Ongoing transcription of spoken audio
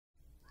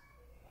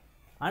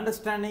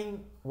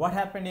understanding what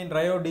happened in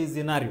Rio de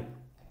Janeiro.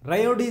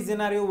 Rio de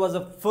Janeiro was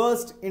the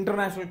first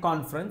international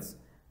conference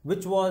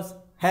which was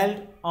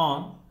held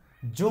on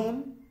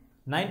June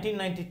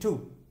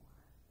 1992.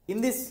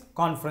 In this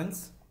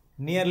conference,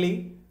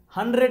 nearly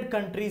 100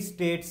 country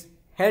states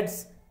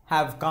heads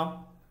have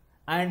come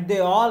and they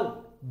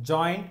all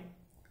joined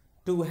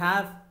to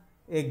have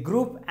a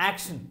group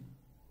action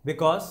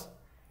because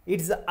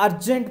its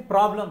urgent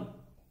problem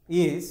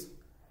is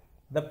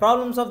the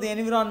problems of the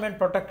environment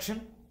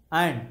protection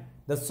and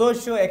the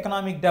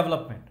socio-economic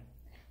development.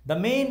 The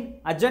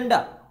main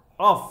agenda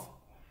of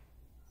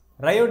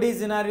Rio de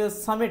Janeiro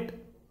summit,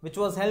 which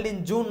was held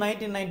in June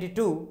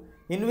 1992,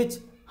 in which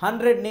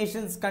 100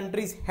 nations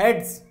countries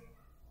heads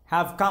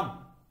have come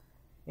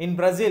in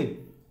Brazil,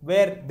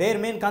 where their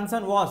main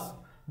concern was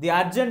the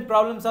urgent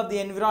problems of the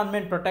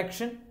environment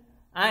protection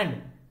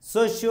and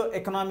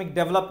socio-economic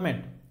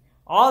development.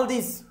 All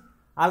these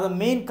are the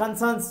main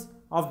concerns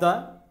of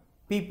the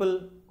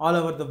people all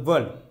over the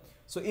world.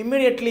 So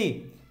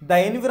immediately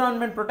the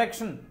environment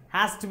protection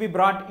has to be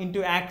brought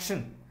into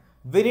action.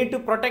 We need to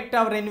protect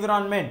our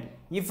environment.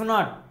 If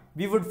not,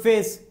 we would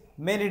face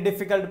many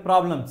difficult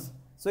problems.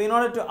 So in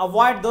order to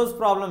avoid those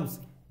problems,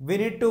 we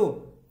need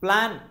to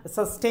plan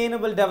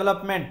sustainable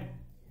development.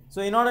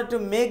 So in order to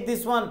make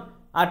this one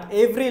at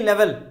every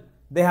level,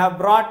 they have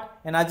brought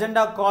an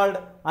agenda called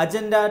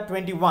Agenda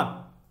 21.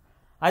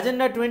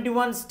 Agenda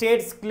 21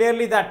 states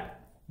clearly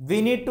that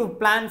we need to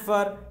plan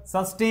for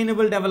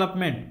sustainable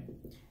development.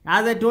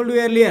 As I told you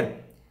earlier,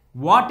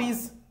 what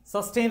is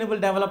sustainable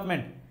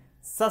development?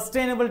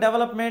 Sustainable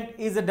development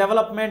is a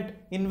development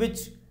in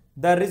which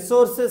the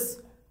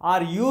resources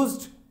are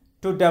used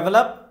to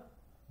develop,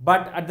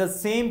 but at the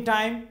same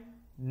time,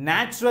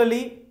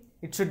 naturally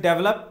it should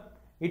develop.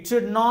 It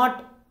should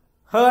not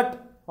hurt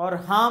or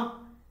harm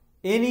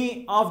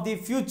any of the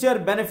future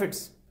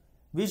benefits.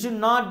 We should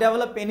not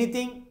develop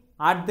anything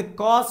at the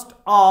cost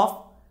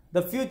of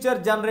the future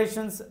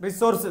generations'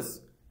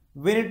 resources.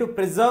 We need to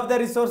preserve the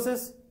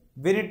resources.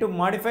 We need to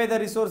modify the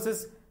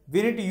resources.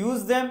 We need to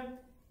use them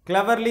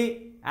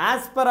cleverly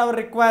as per our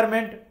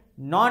requirement,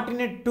 not in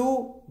a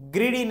too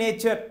greedy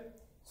nature.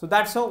 So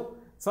that's how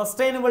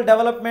sustainable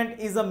development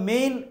is the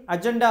main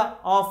agenda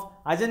of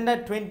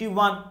Agenda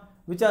 21,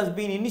 which has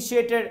been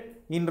initiated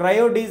in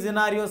Rio de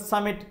Janeiro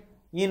summit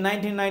in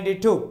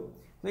 1992.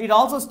 It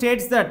also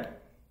states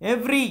that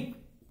every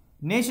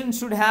nation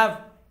should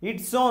have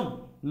its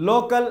own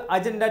local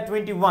Agenda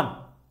 21.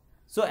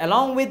 So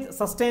along with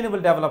sustainable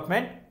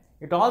development,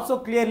 it also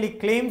clearly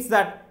claims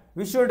that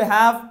we should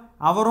have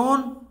our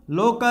own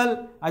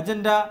local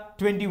Agenda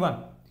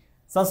 21.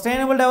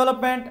 Sustainable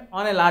development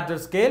on a larger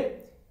scale.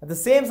 At the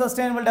same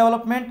sustainable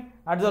development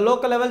at the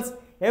local levels,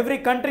 every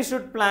country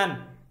should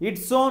plan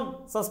its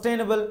own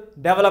sustainable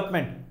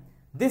development.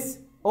 This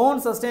own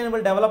sustainable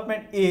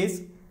development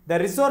is the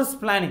resource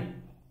planning.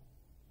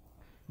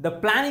 The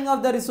planning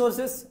of the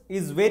resources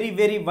is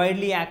very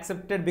widely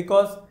accepted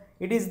because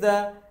it is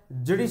the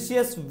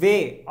judicious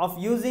way of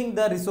using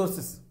the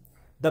resources.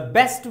 The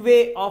best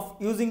way of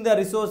using the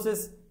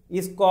resources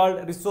is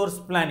called resource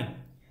planning.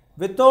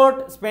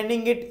 Without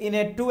spending it in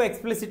a too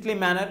explicitly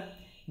manner,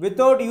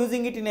 without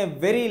using it in a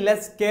very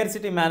less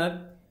scarcity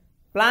manner,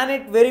 plan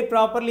it very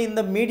properly in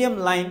the medium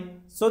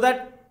line so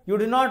that you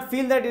do not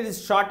feel that it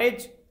is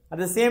shortage. At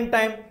the same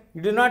time,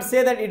 you do not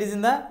say that it is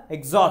in the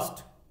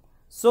exhaust.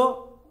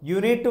 So you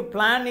need to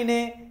plan in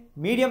a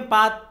medium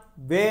path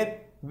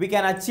where we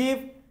can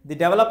achieve the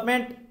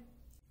development.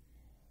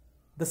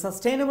 The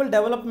sustainable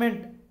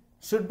development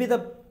should be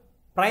the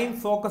prime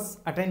focus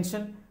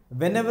attention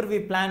whenever we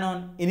plan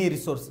on any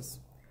resources.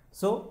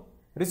 So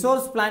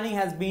resource planning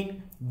has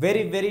been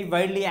very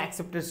widely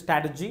accepted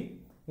strategy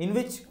in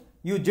which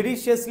you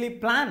judiciously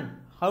plan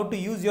how to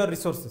use your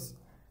resources.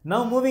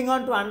 Now moving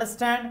on to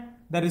understand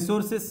the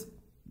resources,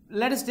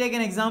 let us take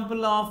an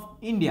example of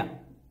India.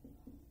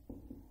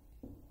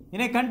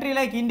 In a country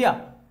like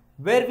India,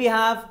 where we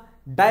have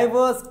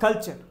diverse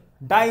culture,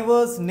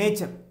 diverse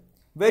nature,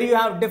 where you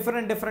have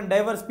different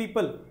diverse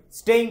people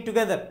staying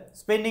together,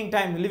 spending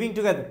time, living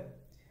together,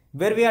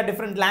 where we have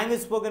different language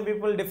spoken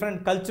people,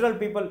 different cultural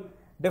people,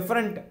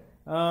 different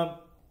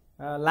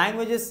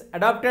languages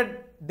adopted,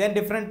 then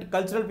different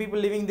cultural people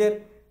living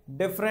there,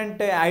 different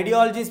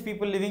ideologies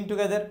people living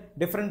together,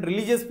 different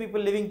religious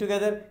people living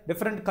together,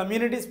 different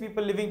communities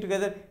people living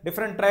together,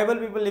 different tribal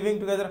people living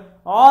together.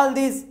 All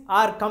these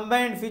are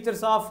combined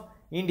features of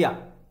India.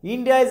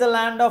 India is a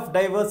land of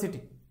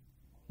diversity.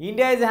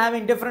 India is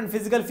having different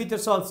physical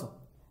features also.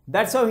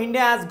 That's how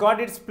India has got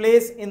its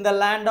place in the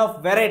land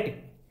of variety,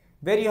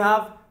 where you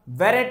have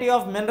variety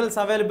of minerals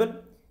available,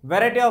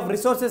 variety of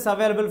resources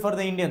available for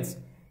the Indians.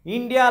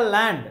 India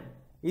land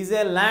is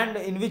a land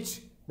in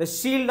which the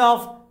shield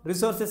of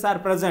resources are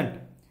present.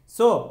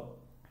 So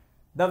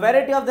the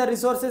variety of the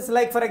resources,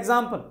 like for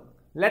example,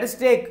 let us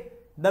take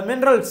the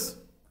minerals.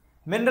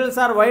 Minerals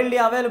are widely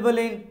available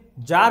in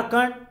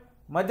Jharkhand,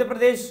 Madhya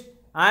Pradesh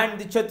and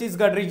the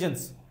Chhattisgarh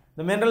regions.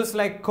 The minerals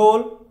like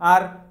coal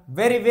are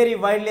very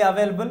widely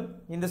available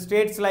in the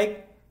states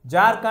like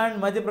Jharkhand,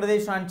 Madhya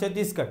Pradesh and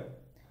Chhattisgarh.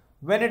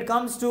 when it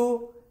comes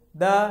to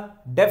the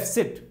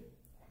deficit,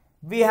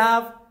 we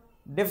have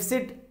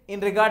deficit in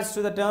regards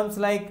to the terms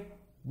like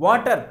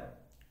water.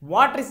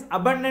 Water is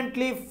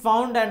abundantly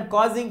found and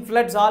causing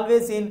floods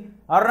always in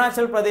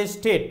Arunachal Pradesh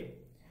state,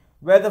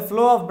 where the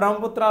flow of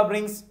Brahmaputra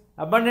brings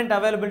abundant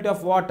availability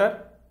of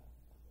water.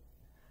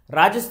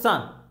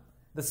 Rajasthan,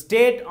 the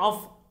state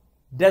of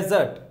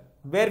desert,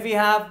 where we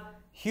have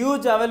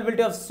huge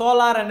availability of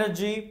solar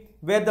energy,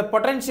 where the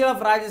potential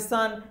of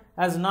Rajasthan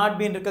has not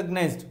been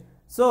recognized.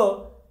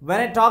 So, when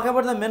I talk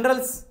about the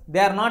minerals, they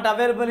are not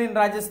available in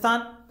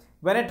Rajasthan.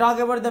 When I talk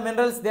about the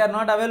minerals, they are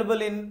not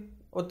available in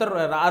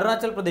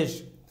Arunachal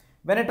Pradesh.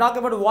 When I talk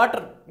about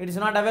water, it is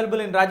not available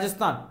in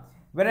Rajasthan.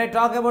 When I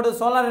talk about the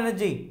solar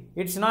energy,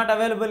 it is not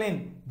available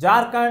in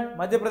Jharkhand,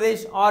 Madhya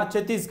Pradesh or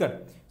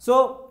Chhattisgarh.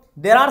 So,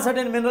 there are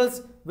certain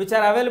minerals which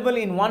are available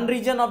in one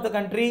region of the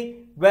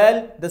country,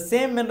 while the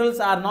same minerals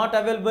are not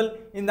available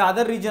in the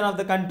other region of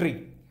the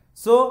country.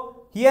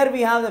 So, here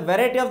we have the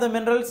variety of the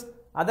minerals,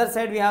 other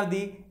side we have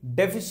the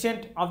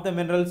deficient of the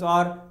minerals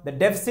or the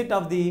deficit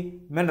of the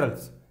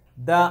minerals.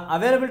 The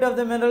availability of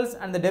the minerals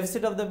and the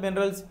deficit of the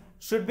minerals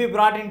should be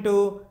brought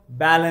into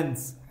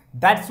balance.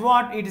 That's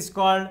what it is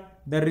called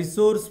the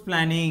resource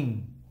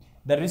planning.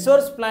 The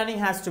resource planning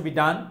has to be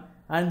done,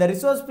 and the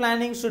resource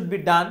planning should be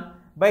done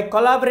by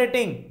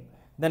collaborating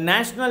the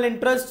national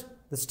interest,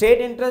 the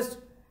state interest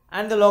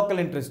and the local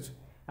interest,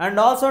 and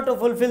also to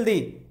fulfill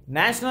the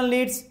national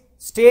needs,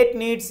 state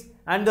needs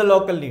and the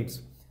local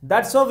needs.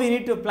 That's how we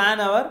need to plan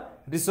our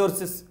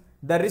resources.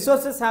 The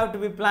resources have to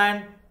be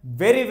planned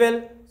very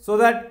well, so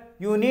that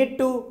you need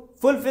to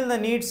fulfill the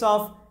needs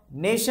of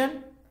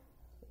nation,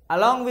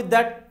 along with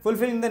that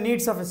fulfilling the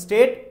needs of a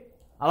state,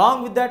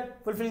 along with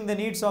that fulfilling the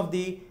needs of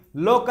the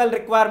local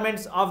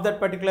requirements of that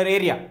particular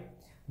area.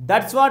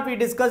 That's what we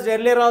discussed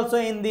earlier also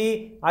in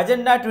the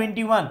Agenda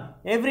 21.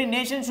 Every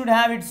nation should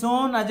have its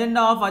own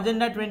agenda of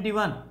Agenda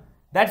 21.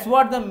 That's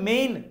what the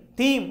main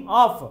theme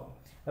of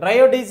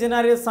Rio de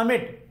Janeiro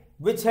summit,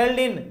 which held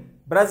in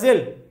Brazil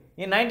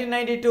in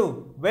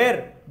 1992,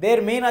 where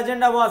their main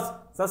agenda was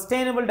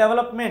sustainable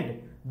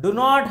development. Do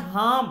not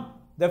harm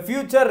the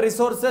future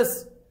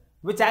resources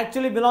which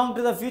actually belong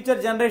to the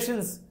future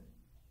generations,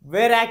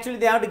 where actually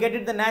they have to get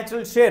it the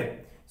natural share.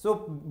 So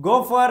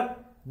go for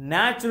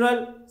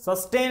natural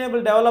sustainable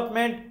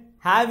development,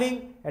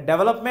 having a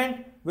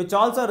development which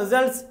also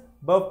results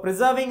by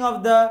preserving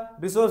of the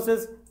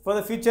resources for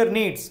the future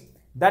needs.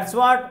 That's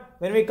what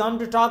when we come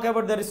to talk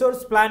about the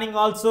resource planning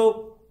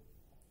also,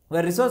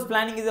 where resource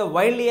planning is a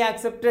widely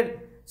accepted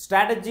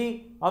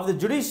strategy of the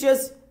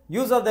judicious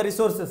use of the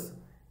resources.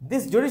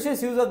 This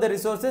judicious use of the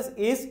resources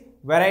is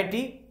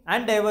variety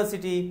and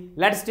diversity.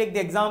 Let's take the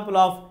example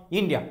of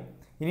India.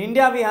 In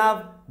India, we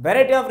have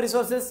variety of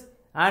resources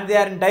and they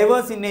are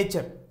diverse in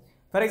nature.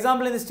 For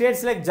example, in the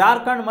states like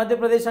Jharkhand, Madhya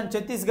Pradesh and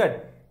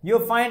Chhattisgarh, you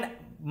find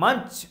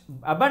much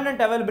abundant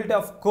availability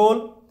of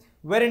coal,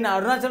 where in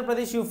Arunachal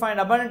Pradesh you find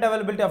abundant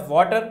availability of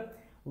water,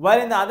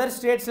 while in the other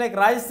states like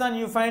Rajasthan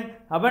you find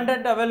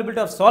abundant availability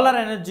of solar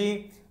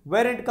energy.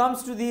 Where it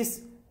comes to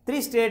these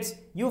three states,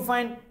 you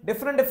find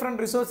different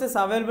resources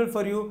available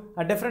for you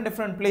at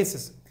different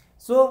places.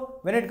 So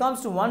when it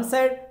comes to one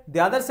side, the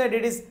other side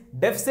it is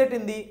deficit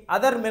in the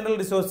other mineral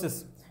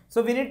resources.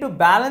 So we need to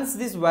balance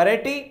this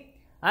variety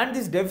and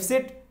this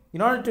deficit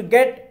in order to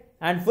get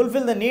and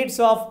fulfill the needs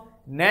of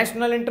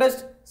national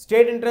interest,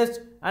 state interest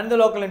and the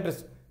local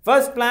interest.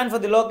 First plan for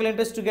the local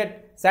interest to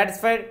get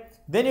satisfied,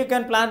 then you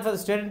can plan for the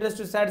state interest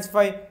to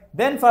satisfy,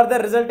 then further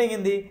resulting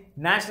in the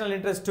national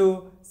interest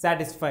to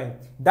satisfy.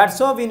 That's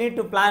how we need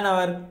to plan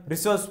our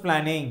resource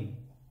planning.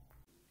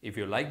 If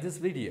you like this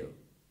video,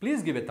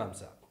 please give a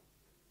thumbs up.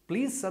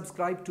 Please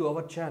subscribe to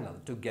our channel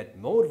to get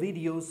more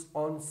videos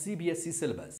on CBSE syllabus.